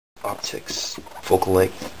optics, focal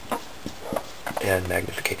length, and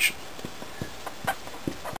magnification.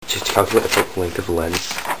 To calculate the focal length of a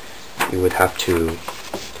lens, you would have to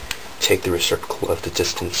take the reciprocal of the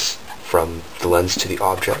distance from the lens to the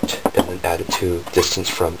object and then add it to distance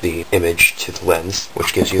from the image to the lens,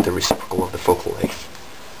 which gives you the reciprocal of the focal length.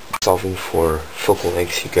 Solving for focal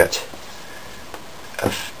length, you get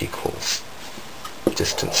f equals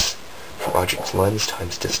distance from object to lens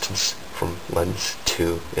times distance from lens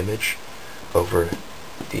to image over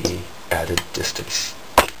the added distance.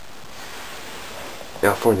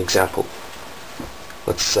 Now for an example,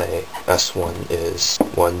 let's say S1 is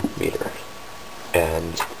 1 meter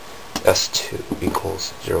and S2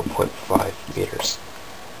 equals 0.5 meters.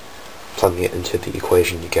 Plugging it into the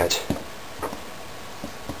equation, you get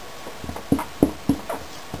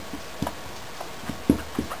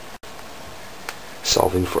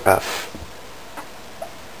solving for f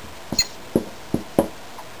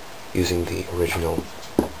using the original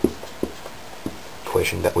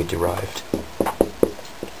equation that we derived,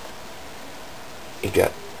 you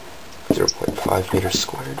get 0.5 meters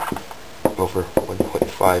squared over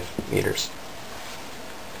 1.5 meters,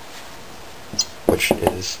 which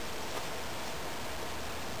is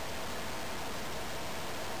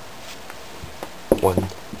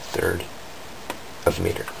 1/3 of a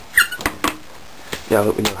meter. Now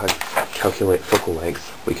that we know how to calculate focal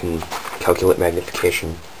length, we can calculate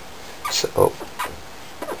magnification. So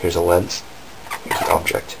here's a lens, here's an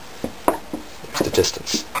object, here's the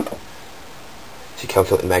distance. To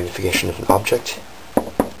calculate the magnification of an object,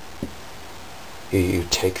 you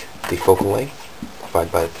take the focal length,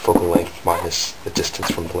 divided by the focal length minus the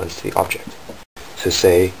distance from the lens to the object. So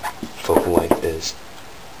say focal length is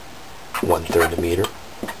 1/3 a meter,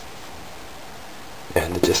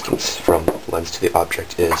 and the distance from lens to the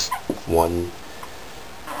object is 1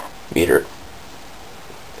 meter.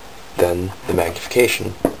 Then the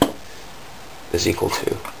magnification is equal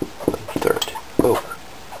to 1/3 over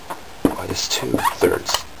minus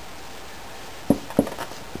 2/3,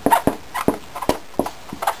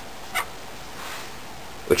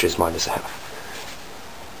 which is minus a half.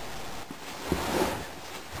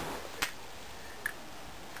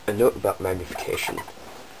 A note about magnification: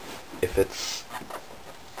 if it's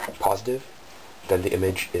positive, then the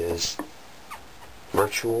image is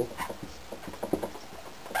virtual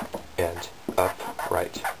and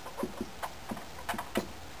upright.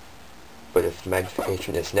 But if the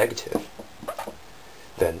magnification is negative,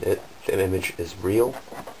 then the image is real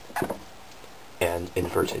and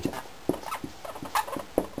inverted.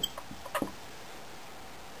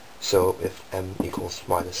 So if m equals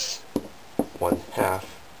minus 1/2,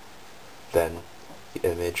 then the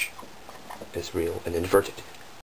image is real and inverted.